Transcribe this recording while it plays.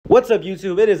What's up,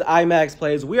 YouTube? It is IMAX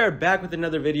Plays. We are back with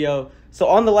another video. So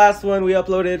on the last one we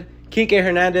uploaded, Kike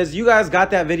Hernandez, you guys got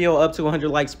that video up to 100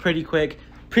 likes pretty quick.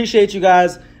 Appreciate you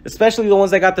guys, especially the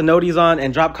ones that got the noties on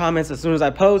and drop comments as soon as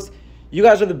I post. You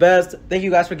guys are the best. Thank you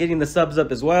guys for getting the subs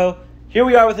up as well. Here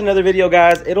we are with another video,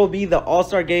 guys. It'll be the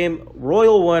All-Star Game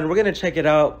Royal One. We're gonna check it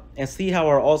out and see how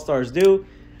our All-Stars do.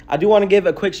 I do want to give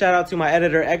a quick shout out to my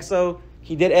editor EXO.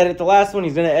 He did edit the last one.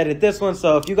 He's gonna edit this one.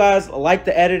 So if you guys like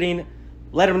the editing,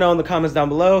 let him know in the comments down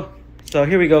below. So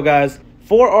here we go, guys.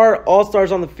 For our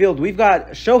All-Stars on the field, we've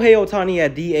got Shohei Ohtani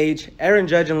at DH, Aaron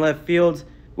Judge in left field.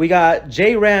 We got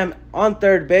J-Ram on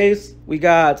third base. We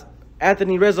got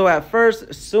Anthony Rizzo at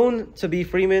first, soon to be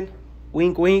Freeman,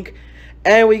 wink, wink.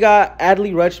 And we got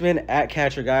Adley Rutschman at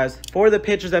catcher, guys. For the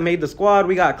pitchers that made the squad,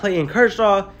 we got Clayton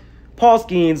Kershaw, Paul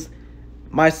Skeens,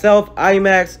 myself,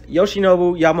 IMAX,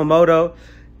 Yoshinobu Yamamoto,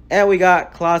 and we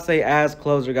got Clase as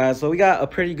closer, guys. So we got a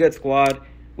pretty good squad.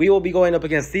 We will be going up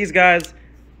against these guys,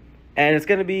 and it's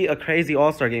going to be a crazy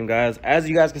All-Star game, guys. As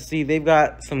you guys can see, they've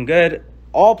got some good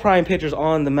all-prime pitchers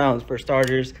on the mound for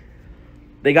starters.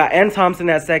 They got N. Thompson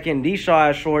at second, D. Shaw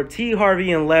at short, T.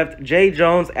 Harvey in left, Jay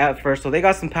Jones at first. So they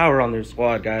got some power on their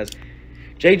squad, guys.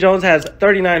 Jay Jones has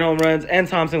 39 home runs, N.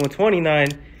 Thompson with 29,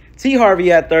 T.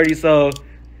 Harvey at 30. So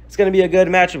it's going to be a good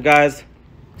matchup, guys.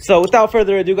 So without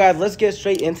further ado, guys, let's get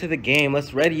straight into the game.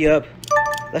 Let's ready up.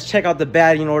 Let's check out the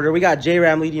batting order. We got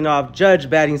J-Ram leading off, Judge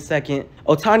batting second,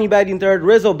 Ohtani batting third,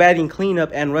 Rizzo batting cleanup,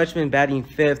 and Rutschman batting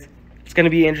fifth. It's going to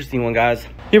be an interesting one, guys.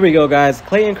 Here we go, guys.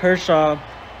 Clayton Kershaw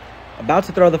about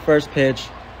to throw the first pitch.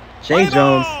 Jay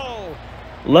Jones,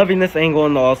 loving this angle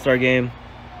in the All-Star game.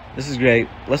 This is great.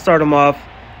 Let's start him off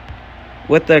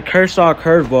with the Kershaw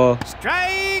curveball.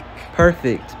 Strike!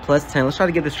 Perfect. +10. Let's try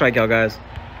to get the strikeout, guys.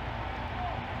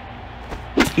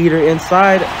 Heater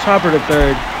inside, chopper to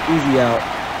third, easy out.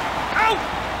 Out!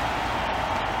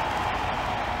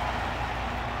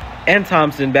 And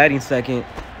Thompson batting second.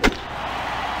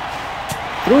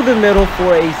 Through the middle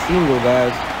for a single,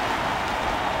 guys.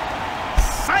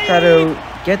 Try to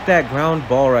get that ground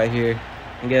ball right here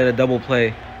and get a double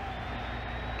play.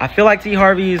 I feel like T.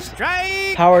 Harvey's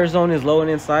power zone is low and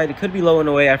inside. It could be low and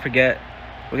away, I forget.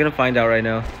 We're going to find out right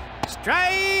now.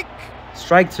 Strike!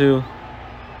 Strike two.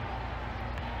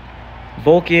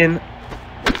 Vulcan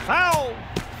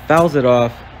fouls it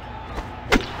off.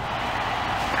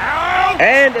 Out!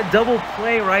 And a double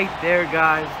play right there,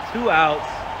 guys. 2 outs.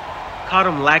 Caught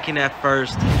him lacking at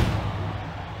first.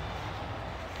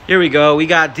 Here we go. We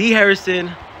got D.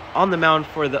 Harrison on the mound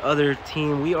for the other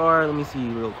team. We are, let me see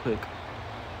real quick.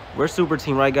 We're super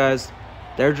team, right, guys?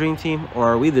 Their dream team, or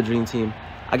are we the dream team?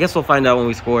 I guess we'll find out when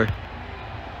we score.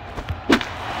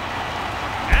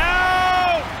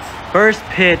 First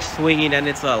pitch swinging, and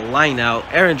it's a line out.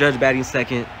 Aaron Judge batting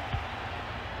second.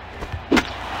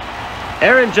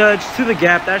 Aaron Judge to the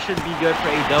gap. That should be good for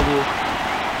a double.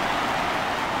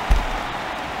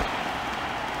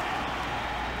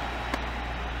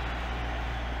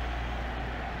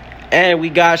 And we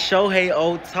got Shohei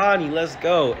Ohtani. Let's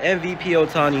go. MVP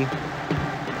Ohtani.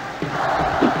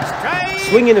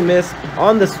 Swing and a miss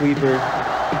on the sweeper.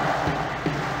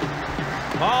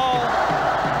 Ball.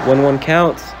 1-1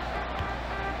 counts.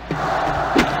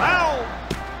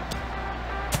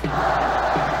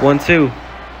 1-2.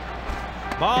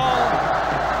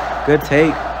 Ball. Good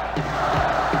take.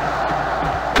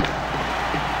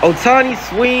 Ohtani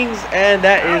swings, and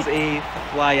that is a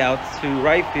fly out to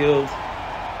right field.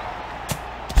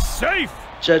 Safe.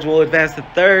 Judge will advance to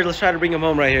third. Let's try to bring him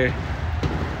home right here.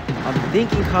 I'm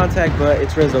thinking contact, but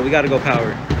it's Rizzo. We got to go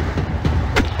power.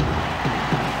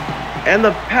 And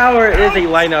the power is a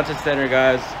line out to center,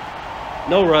 guys.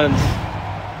 No runs.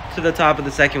 To the top of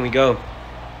the second we go.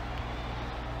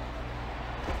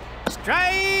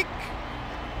 Strike!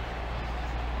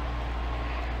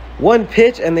 One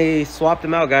pitch, and they swapped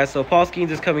him out, guys. So Paul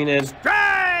Skeens is coming in.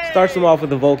 Strike! Starts him off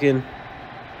with the Vulcan.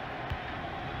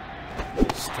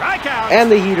 Strikeout!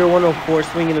 And the heater, 104,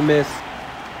 swing and a miss.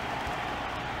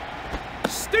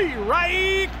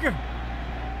 Strike!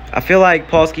 I feel like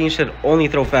Paul Skeens should only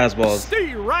throw fastballs.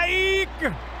 Strike!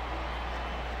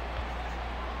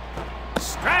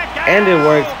 Strikeout! And it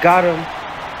works. Got him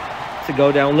to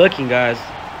go down looking, guys.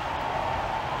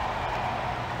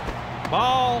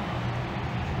 Ball.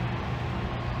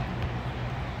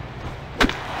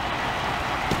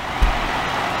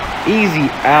 Easy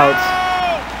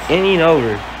outs. Inning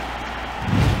over.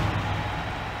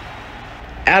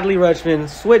 Adley Rutschman,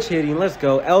 switch hitting. Let's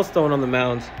go. Elstone on the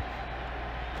mound.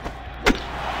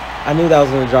 I knew that was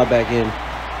going to drop back in.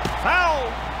 Foul.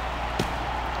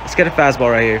 Let's get a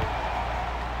fastball right here.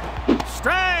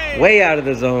 Strike. Way out of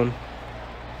the zone.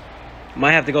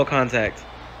 Might have to go contact.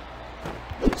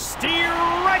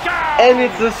 Strikeout. And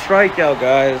it's a strikeout,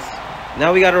 guys.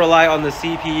 Now we got to rely on the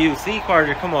CPU. C.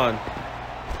 Carter, come on.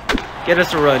 Get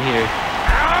us a run here.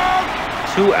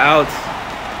 Out. 2 outs.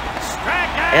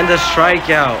 Strikeout. And a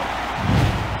strikeout.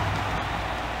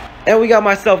 And we got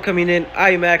myself coming in.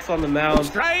 IMAX on the mound.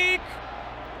 Strike.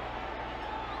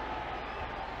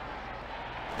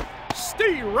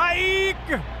 Strike.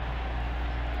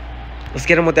 Let's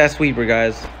get him with that sweeper,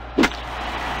 guys.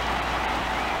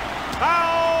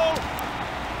 Foul.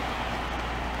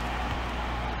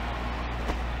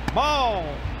 Ball.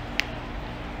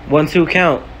 1-2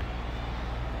 count.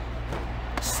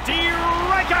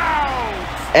 Strikeout.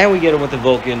 And we get him with the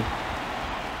Vulcan.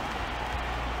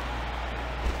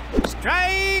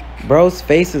 Strike. Bro's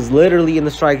face is literally in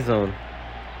the strike zone.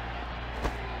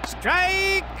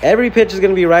 Strike. Every pitch is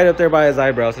going to be right up there by his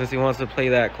eyebrow since he wants to play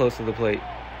that close to the plate.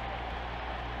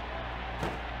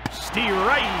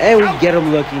 Strike. And we get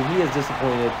him looking. He is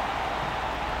disappointed.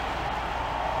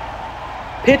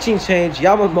 Pitching change.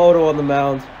 Yamamoto on the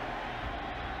mound.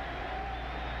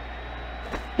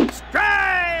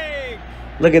 Strike.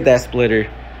 Look at that splitter.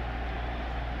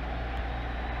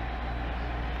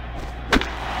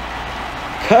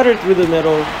 Cutter through the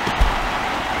middle.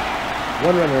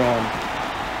 1 runner on.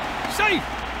 Safe.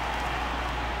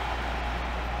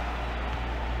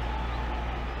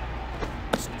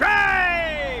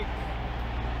 Strike.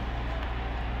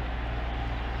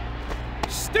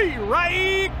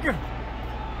 Strike.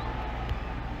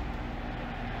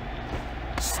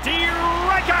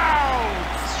 Strikeout.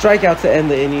 Strikeout to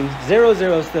end the inning.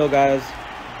 0-0 still, guys.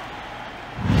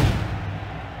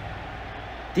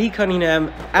 D.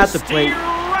 Cunningham at the plate.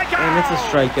 And it's a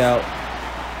strikeout.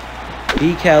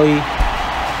 D. Kelly.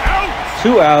 Out.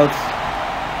 2 outs.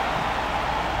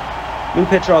 New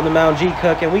pitcher on the mound, G.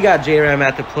 Cook. And we got J-Ram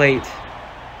at the plate.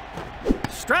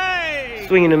 Strike.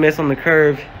 Swing and a miss on the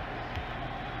curve.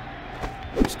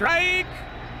 Strike.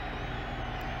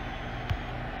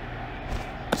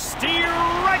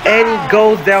 Strikeout. And he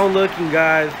goes down looking,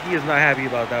 guys. He is not happy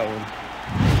about that one.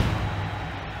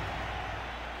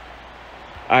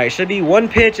 All right, should be 1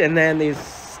 pitch, and then they're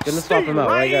going to swap him out,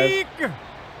 right, guys?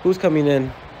 Who's coming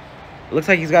in? It looks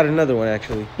like he's got another one,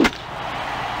 actually.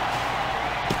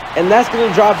 And that's going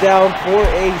to drop down for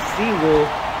a single.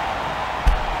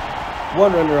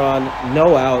 1 runner on,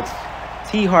 no outs.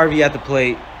 T. Harvey at the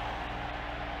plate.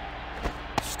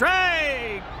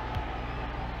 Strike.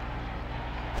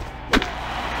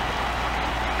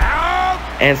 Out.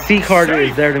 And C. Carter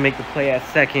Safe. is there to make the play at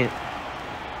second.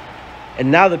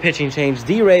 And now the pitching change.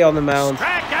 D-Ray on the mound.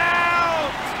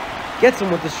 Strikeout. Gets him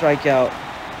with the strikeout.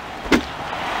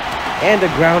 And a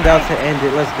ground out to end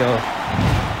it. Let's go.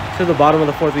 To the bottom of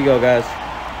the 4th we go, guys.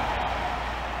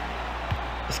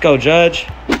 Let's go, Judge.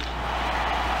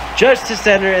 Judge to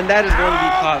center, and that is going to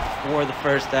be caught for the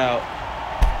first out.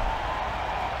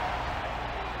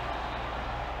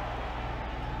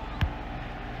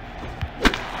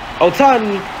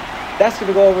 Otani. That's going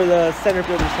to go over the center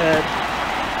fielder's head.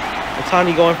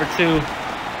 Otani going for 2.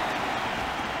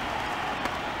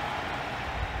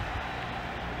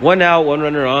 1 out, 1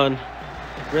 runner on.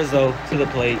 Rizzo to the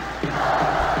plate.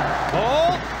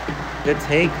 Ball. Good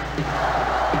take.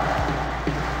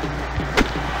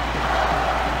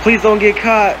 Please don't get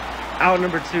caught. Out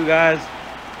number 2, guys.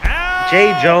 Out.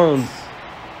 Jay Jones.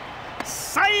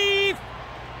 Safe.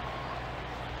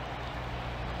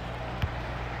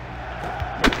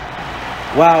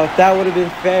 Wow, if that would have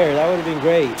been fair, that would have been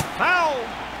great. Foul.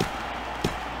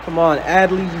 Come on,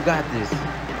 Adley, you got this.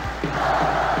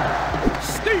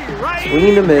 Strike.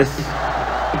 Swinging to miss.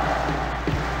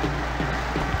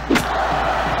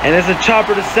 And it's a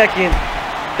chopper to second.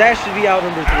 That should be out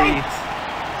number 3.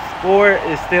 Score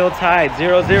is still tied,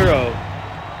 0-0.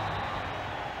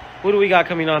 Who do we got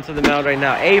coming onto the mound right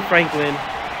now? A. Franklin.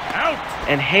 Out.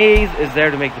 And Hayes is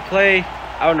there to make the play.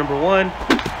 Out number 1.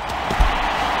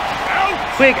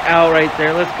 Out. Quick out right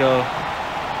there. Let's go.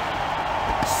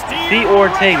 C.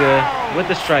 Ortega with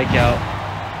the strikeout.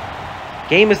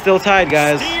 Game is still tied,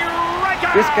 guys.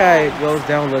 This guy goes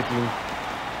down looking.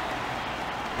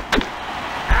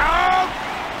 Out.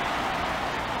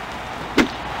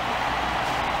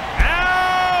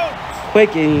 Out.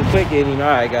 Quick inning, quick inning. All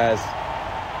right, guys.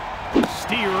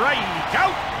 Strike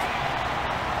out.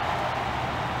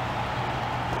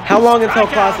 How long until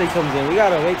Strikeout. Clase comes in? We got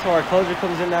to wait till our closer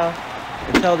comes in now.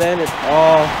 Until then, it's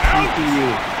all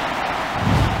CPU.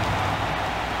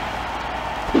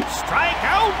 Strike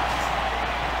out.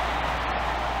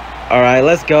 All right,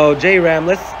 let's go. J-Ram,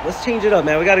 let's change it up,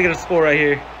 man. We got to get a score right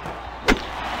here.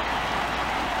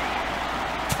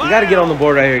 We got to get on the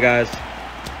board right here, guys.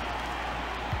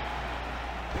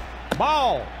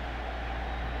 Ball.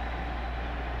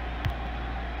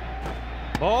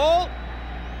 Ball.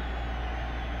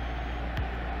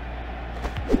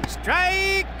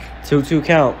 Strike. 2-2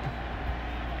 count.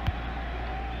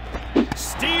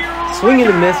 Steer. Swing and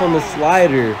a miss on the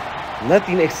slider.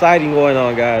 Nothing exciting going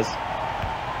on, guys.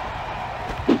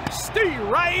 Stay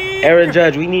right. Aaron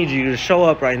Judge, we need you to show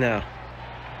up right now.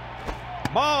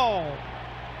 Ball.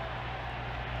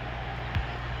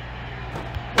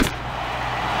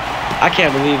 I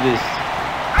can't believe this.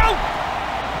 Out.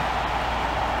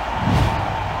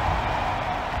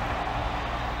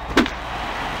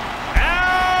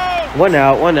 Out. 1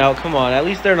 out, 1 out. Come on, at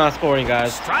least they're not scoring,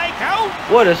 guys. Strike out.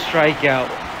 What a strikeout.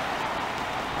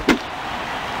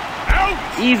 Out.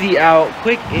 Easy out.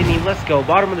 Quick inning. Let's go.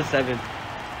 Bottom of the 7th.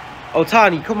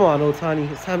 Ohtani, come on, Ohtani.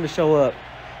 It's time to show up.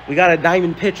 We got a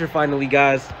diamond pitcher finally,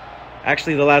 guys.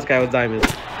 Actually, the last guy was diamond.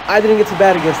 I didn't get to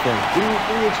bat against them. Give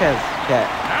me a chance, Cat.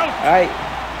 Out. All right.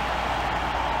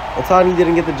 Ohtani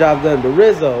didn't get the job done, but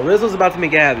Rizzo's about to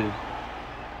make it happen.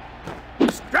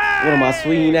 Strike. What am I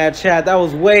swinging at, Chat? That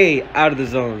was way out of the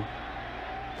zone.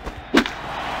 This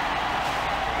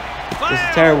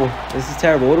is terrible. This is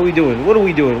terrible. What are we doing? What are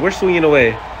we doing? We're swinging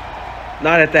away.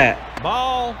 Not at that.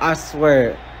 Ball. I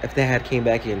swear, if they had came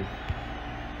back in.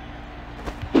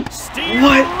 Steer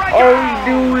What right are out.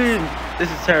 we doing? This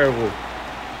is terrible.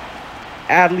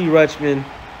 Adley Rutschman.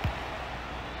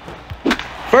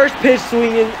 First pitch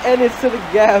swinging, and it's to the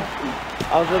gap.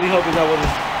 I was really hoping that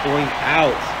wasn't going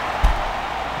out.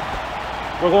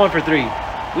 We're going for 3.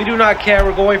 We do not care.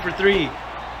 We're going for 3.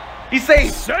 He's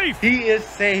safe. Safe. He is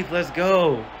safe. Let's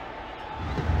go.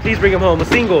 Please bring him home. A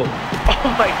single.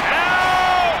 Oh my God. Out.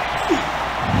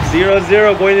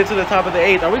 0-0 going into the top of the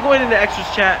 8th. Are we going into extras,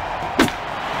 Chat?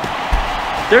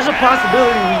 There's a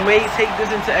possibility we may take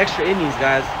this into extra innings,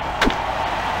 guys.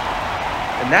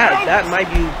 And that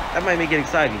might make it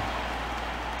exciting.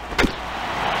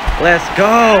 Let's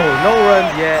go. No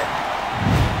runs yet.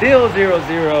 Still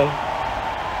 0-0.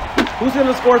 Who's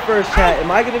gonna score first, Chat? Am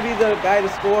I gonna be the guy to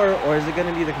score, or is it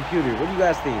gonna be the computer? What do you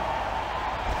guys think?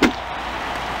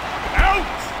 Out.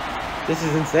 This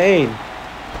is insane.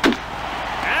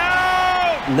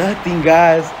 Out. Nothing,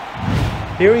 guys.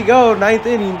 Here we go, 9th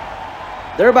inning.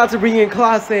 They're about to bring in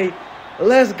Clase.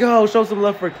 Let's go. Show some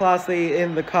love for Clase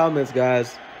in the comments,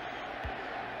 guys.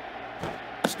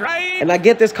 Strike. And I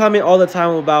get this comment all the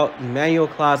time about Emmanuel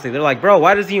Clase. They're like, bro,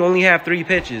 why does he only have 3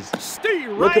 pitches? Stay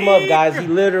right. Look him up, guys. He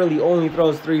literally only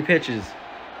throws 3 pitches.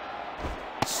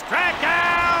 Strike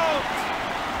out.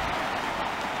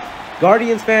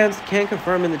 Guardians fans can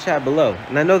confirm in the chat below,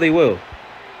 and I know they will.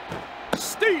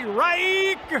 Stay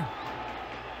right.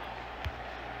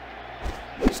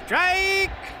 Strike.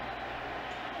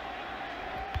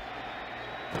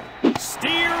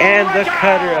 Steer And the right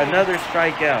cutter, out. another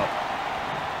strikeout.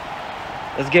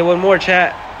 Let's get one more,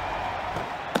 Chat.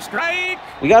 Strike.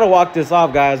 We got to walk this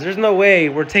off, guys. There's no way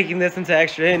we're taking this into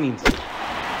extra innings.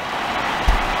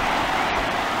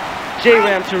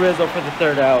 J-Ram to Rizzo for the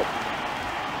 3rd out.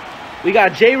 We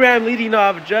got J-Ram leading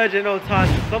off, Judge and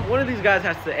Ohtani. One of these guys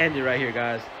has to end it right here,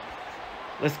 guys.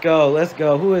 Let's go. Let's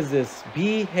go. Who is this?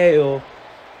 B. Hale.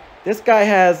 This guy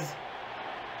has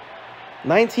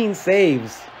 19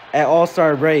 saves at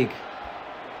All-Star break.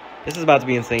 This is about to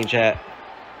be insane, Chat.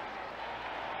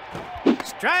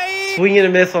 Strike. Swing and a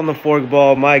miss on the fork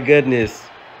ball. My goodness.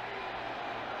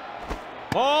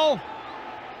 Ball.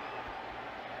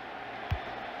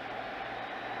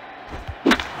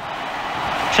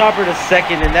 Chopper to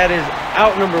 2nd, and that is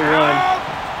out number 1.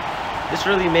 Out. This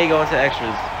really may go into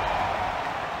extras.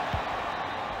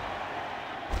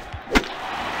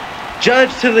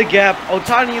 Judge to the gap.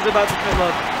 Ohtani is about to come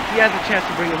up. He has a chance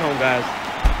to bring him home, guys.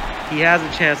 He has a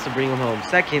chance to bring him home.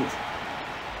 2nd.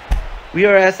 We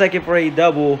are at 2nd for a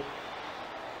double.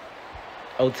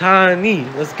 Ohtani.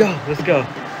 Let's go. Let's go.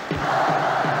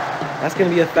 That's going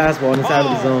to be a fastball inside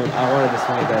of the zone. I wanted to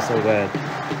swing at that so bad.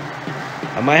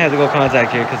 I might have to go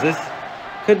contact here because this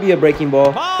could be a breaking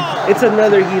ball. It's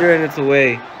another heater and it's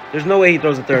away. There's no way he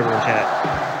throws a 3rd one, Chat.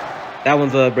 That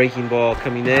one's a breaking ball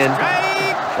coming in.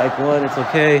 Strike 1, it's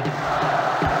okay.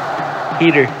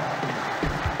 Heater.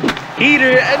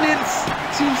 Heater, and it's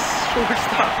to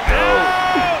shortstop. No.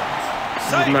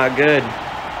 This is not good.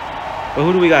 But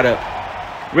who do we got up?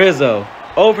 Rizzo.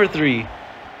 0 for 3.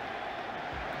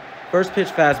 First pitch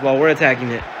fastball. We're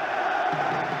attacking it.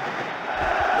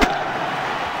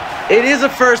 It is a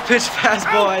first pitch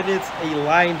fastball, and it's a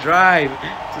line drive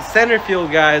to center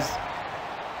field, guys.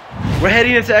 We're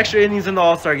heading into extra innings in the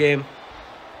All-Star game.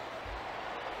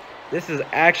 This is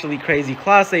actually crazy.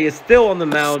 Clase is still on the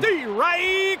mound. Stay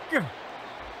right.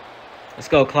 Let's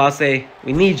go, Clase.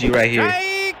 We need you right here.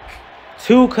 Strike.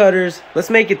 2 cutters. Let's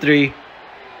make it 3.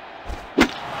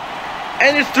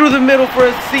 And it's through the middle for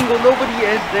a single. Nobody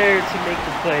is there to make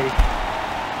the play.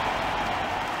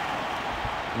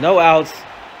 No outs.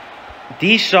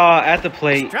 D. Shaw at the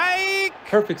plate. Strike.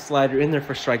 Perfect slider in there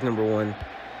for strike number 1.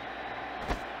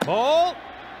 Ball.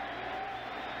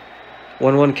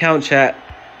 1-1 count, chat.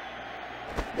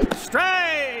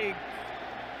 Strike.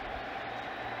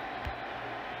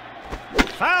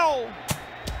 Foul.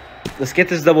 Let's get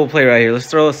this double play right here. Let's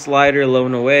throw a slider low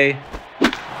and away.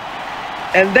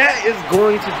 And that is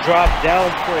going to drop down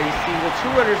for a single.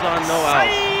 2 runners on, no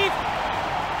outs. Safe.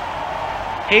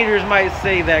 Haters might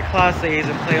say that Clase is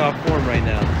in playoff form right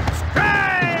now.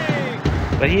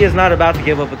 Strike. But he is not about to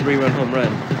give up a 3-run home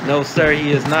run. No, sir,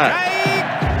 he is not. Right.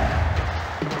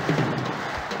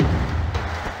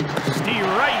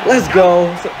 Let's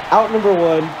go. So, out number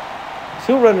 1.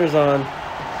 2 runners on.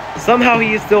 Somehow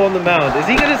he is still on the mound. Is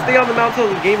he going to stay on the mound until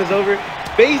the game is over?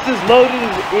 Bases loaded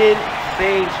is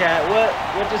insane, chat. What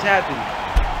just happened?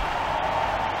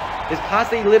 Is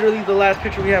Clase literally the last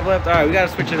pitcher we have left? All right, we got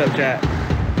to switch it up, chat.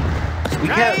 We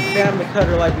can't spam the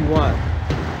cutter like we want.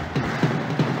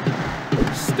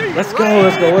 Let's go.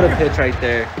 Let's go. What a pitch right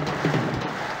there.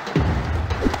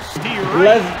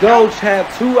 Let's go,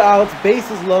 chat. 2 outs.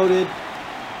 Bases loaded.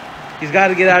 He's got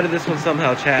to get out of this one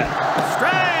somehow, chat.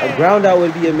 A ground out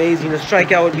would be amazing. A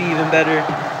strikeout would be even better.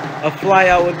 A fly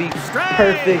out would be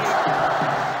perfect.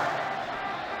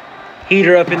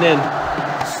 Heater up and in.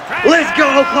 Let's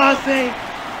go, Clase.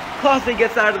 Clase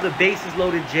gets out of the bases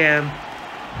loaded jam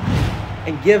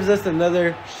and gives us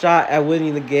another shot at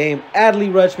winning the game.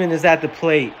 Adley Rutschman is at the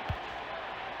plate.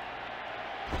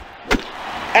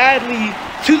 Adley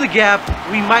to the gap.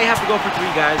 We might have to go for 3,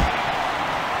 guys,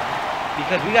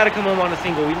 because we got to come home on a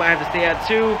single. We might have to stay at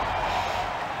 2.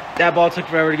 That ball took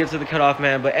forever to get to the cutoff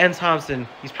man, but N. Thompson,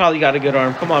 he's probably got a good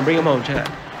arm. Come on, bring him home, chat.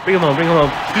 Bring him home, bring him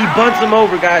home. He bunts him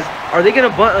over, guys. Are they going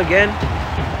to bunt again?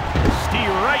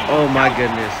 Oh, my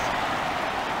goodness.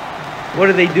 What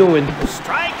are they doing?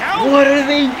 What are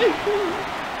they doing?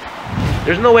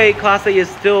 There's no way Clase is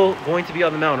still going to be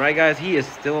on the mound, right, guys? He is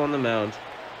still on the mound.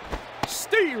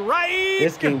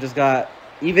 This game just got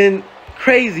even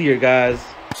crazier, guys.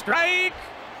 Strike.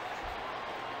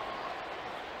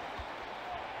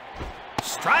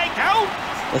 Strike out.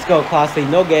 Let's go, Clase.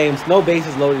 No games, no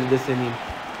bases loaded this inning.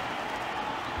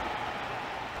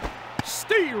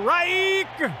 Strike.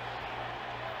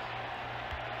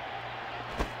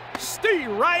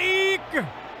 Strike.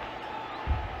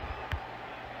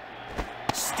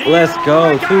 Let's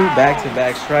go. 2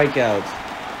 back-to-back strikeouts.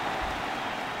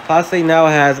 Clase now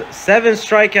has 7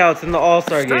 strikeouts in the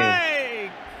All-Star game.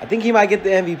 I think he might get the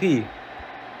MVP.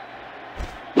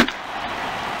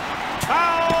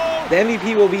 The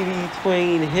MVP will be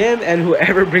between him and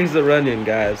whoever brings the run in,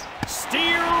 guys.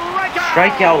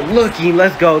 Strikeout looking.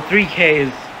 Let's go. 3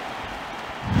 Ks.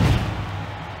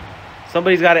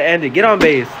 Somebody's got to end it. Get on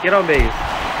base. Get on base.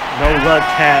 No luck,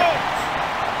 tap.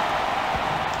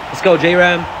 Let's go,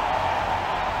 J-Ram.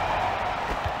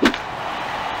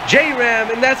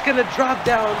 J-Ram, and that's going to drop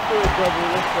down for a double.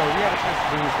 Let's go. We have a chance to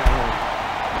bring this guy home.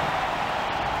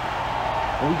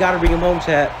 And we got to bring him home,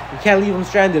 chat. We can't leave him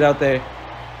stranded out there.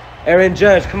 Aaron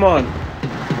Judge, come on.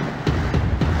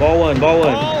 Ball 1, ball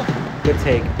 1. Good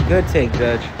take. Good take,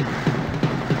 Judge.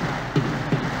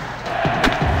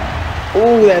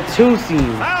 Ooh, that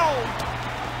 2-seam.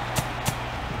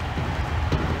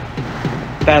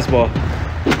 Fastball.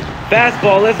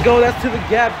 Fastball, let's go. That's to the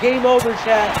gap. Game over,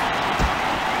 chat.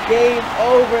 Game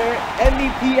over.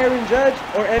 MVP Aaron Judge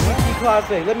or MVP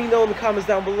Clase? Let me know in the comments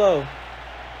down below.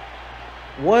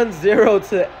 1-0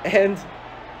 to end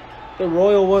the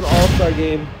Royal One All-Star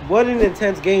game. What an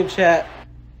intense game, chat.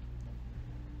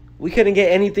 We couldn't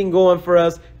get anything going for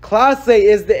us. Clase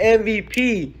is the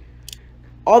MVP.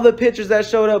 All the pitchers that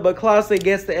showed up, but Clase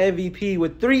gets the MVP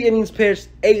with 3 innings pitched,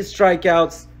 8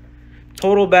 strikeouts.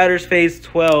 Total batters faced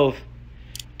 12.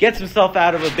 Gets himself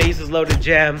out of a bases loaded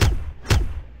jam.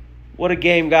 What a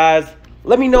game, guys.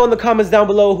 Let me know in the comments down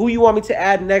below who you want me to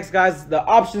add next, guys. The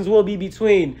options will be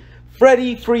between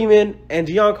Freddie Freeman and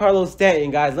Giancarlo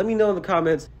Stanton, guys. Let me know in the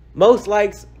comments. Most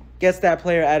likes gets that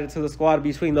player added to the squad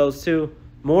between those 2.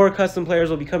 More custom players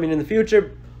will be coming in the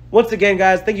future. Once again,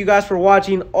 guys, thank you guys for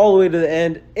watching all the way to the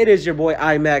end. It is your boy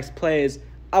IMAX Plays.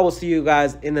 I will see you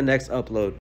guys in the next upload.